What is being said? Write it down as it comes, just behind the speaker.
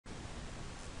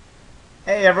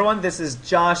Hey everyone, this is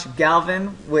Josh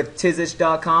Galvin with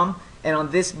Tizish.com, and on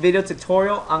this video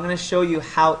tutorial I'm going to show you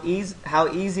how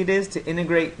easy it is to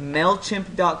integrate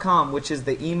Mailchimp.com, which is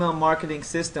the email marketing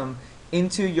system,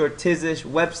 into your Tizish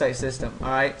website system.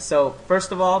 Alright, so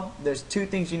first of all, there's two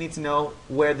things you need to know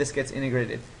where this gets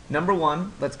integrated. Number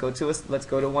one, let's go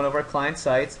to one of our client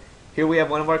sites. Here we have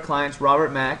one of our clients,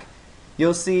 Robert Mack.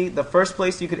 You'll see the first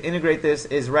place you could integrate this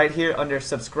is right here under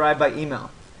subscribe by email.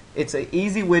 It's an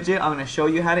easy widget. I'm going to show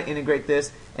you how to integrate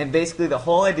this, and basically the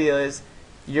whole idea is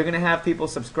you're going to have people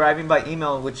subscribing by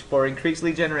email, which for increased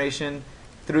lead generation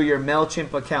through your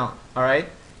Mailchimp account. All right,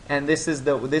 and this is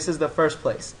the first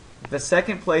place. The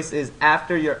second place is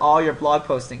after all your blog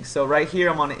postings. So right here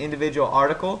I'm on an individual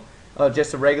article,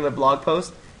 just a regular blog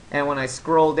post, and when I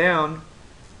scroll down,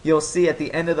 you'll see at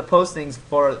the end of the postings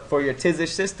for your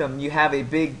Tizish system, you have a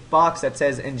big box that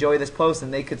says enjoy this post,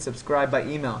 and they could subscribe by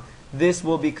email. This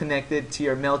will be connected to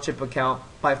your Mailchimp account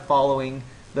by following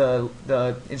the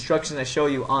instructions I show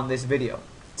you on this video.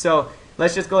 So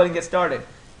let's just go ahead and get started.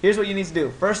 Here's what you need to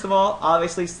do. First of all,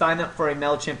 obviously sign up for a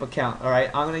Mailchimp account.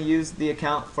 Alright, I'm going to use the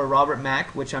account for Robert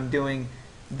Mack, which I'm doing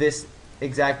this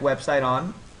exact website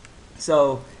on.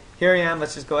 So here I am.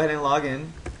 Let's just go ahead and log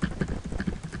in.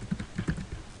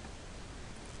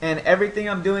 And everything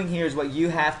I'm doing here is what you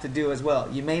have to do as well.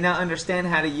 You may not understand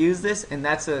how to use this, and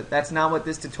that's not what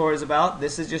this tutorial is about.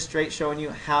 This is just straight showing you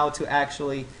how to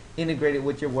actually integrate it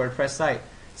with your WordPress site.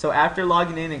 So after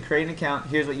logging in and creating an account,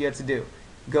 here's what you have to do.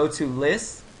 Go to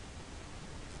Lists,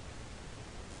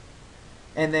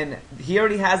 and then he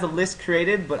already has a list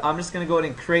created, but I'm just going to go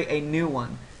ahead and create a new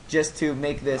one just to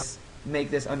make this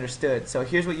understood. So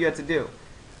here's what you have to do.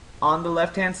 On the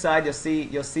left hand side, you'll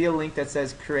see a link that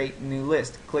says create new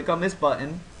list. Click on this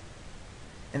button,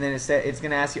 and then it's going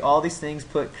to ask you all these things.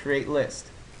 Put create list,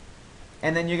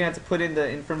 and then you're going to have to put in the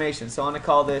information. So I'm going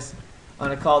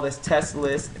to call this test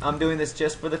list. I'm doing this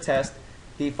just for the test.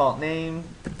 Default name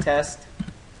test,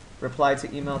 reply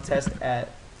to email test at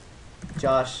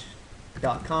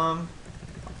josh.com.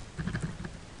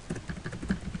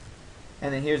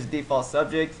 And then here's the default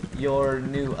subject, your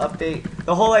new update.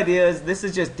 The whole idea is this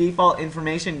is just default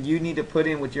information you need to put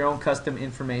in with your own custom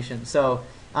information. So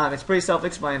it's pretty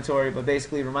self-explanatory, but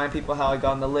basically remind people how I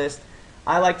got on the list.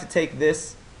 I like to take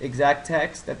this exact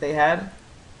text that they had.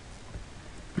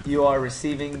 You are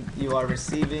receiving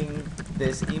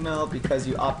this email because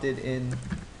you opted in.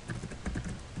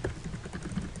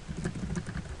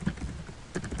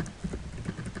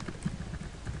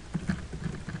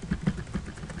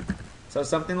 So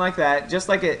something like that, just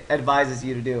like it advises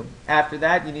you to do. After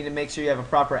that, you need to make sure you have a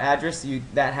proper address.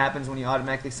 That happens when you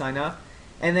automatically sign up.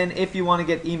 And then if you want to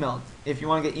get emailed,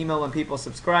 when people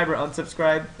subscribe or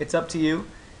unsubscribe, it's up to you.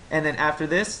 And then after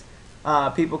this,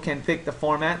 people can pick the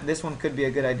format. This one could be a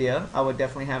good idea. I would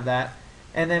definitely have that.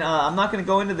 And then I'm not going to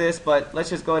go into this, but let's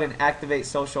just go ahead and activate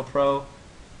Social Pro.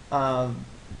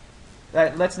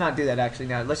 Let's not do that actually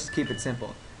now. Let's just keep it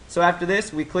simple. So after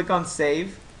this, we click on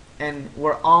Save. And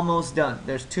we're almost done.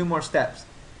 There's two more steps.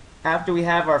 After we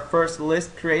have our first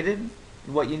list created,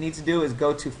 what you need to do is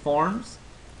go to Forms.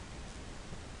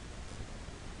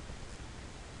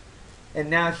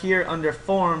 And now here under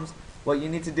Forms, what you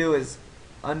need to do is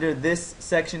under this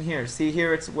section here. See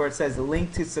here, it's where it says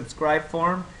link to subscribe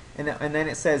form, and then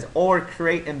it says or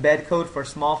create embed code for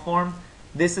small form.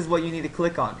 This is what you need to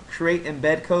click on. Create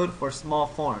embed code for small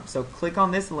form. So click on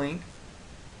this link.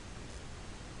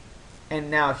 And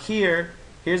now here's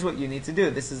what you need to do.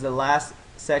 This is the last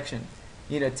section.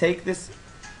 You need to take this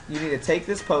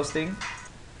posting,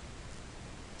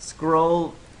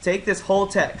 take this whole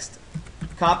text,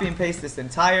 copy and paste this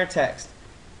entire text,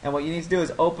 and what you need to do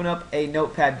is open up a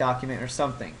notepad document or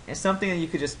something. It's something that you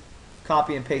could just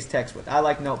copy and paste text with. I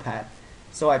like Notepad.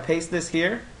 So I paste this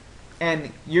here,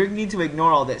 and you need to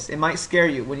ignore all this. It might scare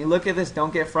you. When you look at this,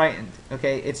 don't get frightened.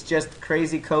 Okay? It's just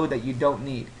crazy code that you don't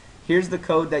need. Here's the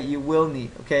code that you will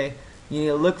need, okay? You need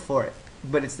to look for it,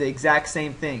 but it's the exact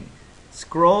same thing.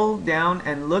 Scroll down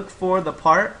and look for the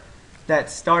part that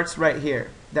starts right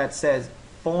here that says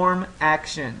form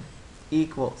action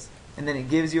equals, and then it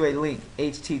gives you a link,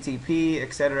 HTTP,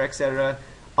 etc.,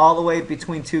 all the way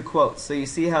between two quotes. So you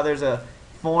see how there's a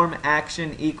form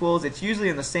action equals. It's usually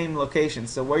in the same location,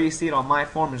 so where you see it on my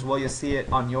form is where you'll see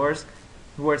it on yours.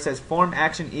 Where it says form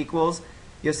action equals,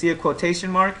 you'll see a quotation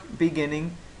mark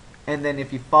beginning, and then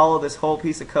if you follow this whole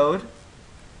piece of code,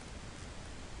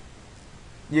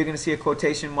 you're going to see a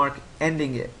quotation mark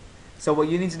ending it. So what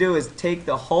you need to do is take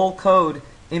the whole code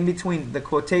in between the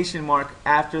quotation mark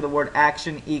after the word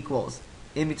action equals,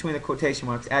 in between the quotation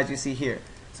marks, as you see here.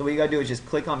 So what you got to do is just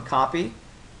click on copy,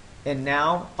 And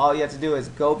now all you have to do is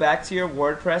go back to your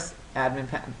WordPress admin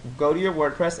go to your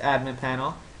WordPress admin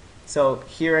panel. So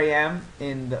here I am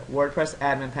in the WordPress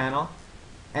admin panel,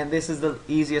 and this is the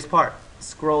easiest part.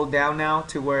 Scroll down now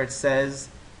to where it says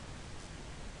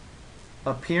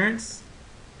Appearance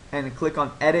and click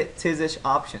on Edit Tizish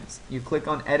Options. You click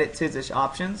on Edit Tizish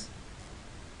Options,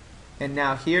 and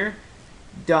now here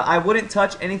I wouldn't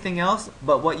touch anything else,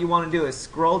 but what you want to do is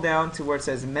scroll down to where it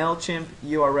says Mailchimp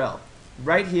URL.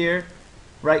 Right here,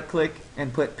 right click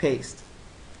and put paste.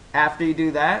 After you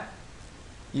do that,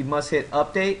 you must hit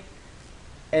update,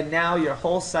 and now your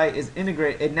whole site is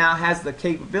integrated. It now has the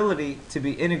capability to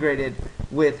be integrated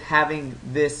with having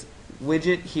this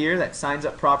widget here that signs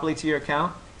up properly to your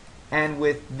account, and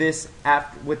with this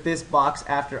box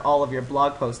after all of your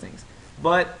blog postings.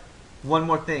 But one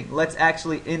more thing, let's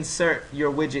actually insert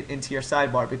your widget into your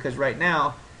sidebar, because right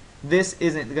now this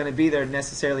isn't going to be there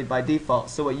necessarily by default.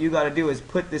 So what you got to do is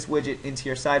put this widget into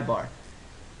your sidebar.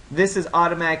 This is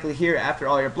automatically here after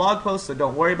all your blog posts, so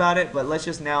don't worry about it, but let's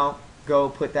just now go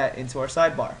put that into our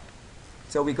sidebar.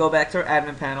 So we go back to our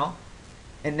admin panel,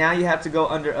 and now you have to go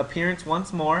under Appearance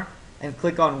once more and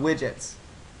click on Widgets.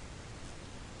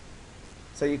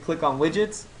 So you click on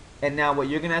Widgets, and now what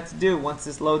you're going to have to do once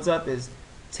this loads up is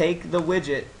take the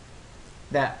widget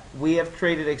that we have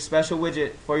created, a special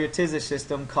widget for your Tizish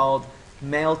system called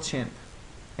Mailchimp.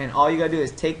 And all you got to do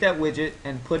is take that widget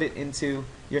and put it into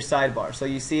your sidebar. So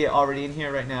you see it already in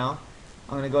here right now.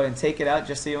 I'm going to go ahead and take it out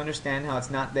just so you understand how it's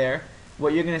not there.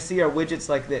 What you're going to see are widgets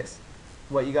like this.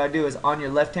 What you got to do is on your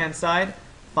left hand side,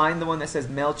 find the one that says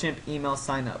Mailchimp email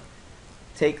sign up.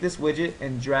 Take this widget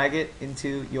and drag it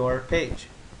into your page.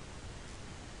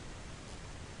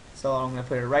 So I'm going to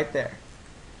put it right there.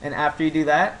 And after you do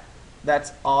that,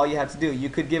 that's all you have to do. You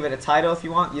could give it a title if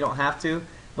you want, you don't have to.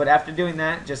 But after doing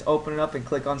that, just open it up and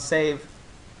click on save,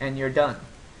 and you're done.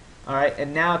 Alright,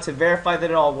 and now to verify that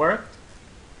it all worked,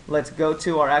 let's go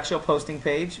to our actual posting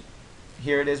page.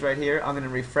 Here it is right here. I'm going to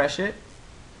refresh it.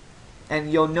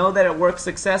 And you'll know that it works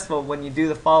successful when you do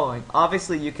the following.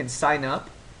 Obviously you can sign up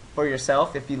for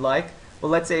yourself if you like.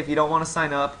 Well, let's say if you don't want to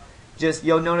sign up,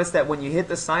 you'll notice that when you hit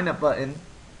the sign up button,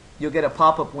 you'll get a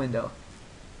pop-up window.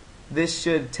 This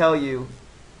should tell you,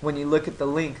 when you look at the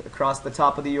link across the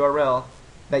top of the URL,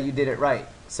 that you did it right.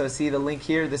 So see the link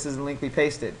here, this is the link we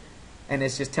pasted, and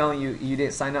it's just telling you you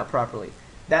didn't sign up properly.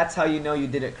 That's how you know you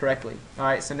did it correctly.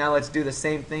 Alright, so now let's do the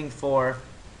same thing for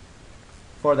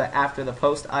the after the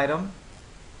post item.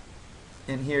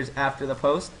 And here's after the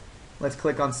post. Let's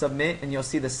click on submit, and you'll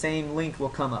see the same link will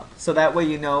come up. So that way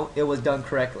you know it was done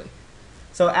correctly.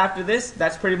 So after this,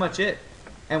 that's pretty much it.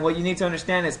 And what you need to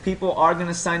understand is people are going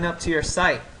to sign up to your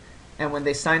site. And when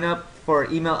they sign up for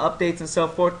email updates and so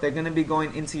forth, they're going to be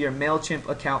going into your Mailchimp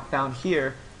account found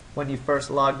here when you first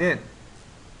logged in.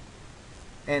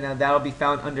 And that'll be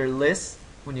found under lists.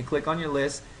 When you click on your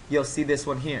list, you'll see this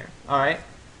one here. Alright?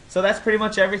 So that's pretty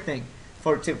much everything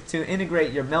to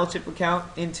integrate your Mailchimp account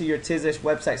into your Tizish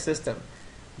website system.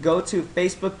 Go to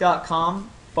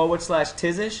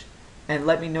facebook.com/Tizish and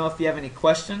let me know if you have any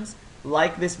questions.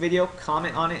 Like this video,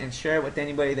 comment on it, and share it with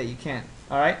anybody that you can.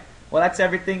 Alright? Well, that's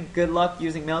everything. Good luck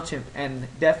using Mailchimp, and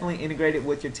definitely integrate it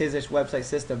with your Tizish website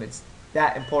system. It's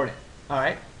that important.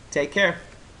 Alright? Take care.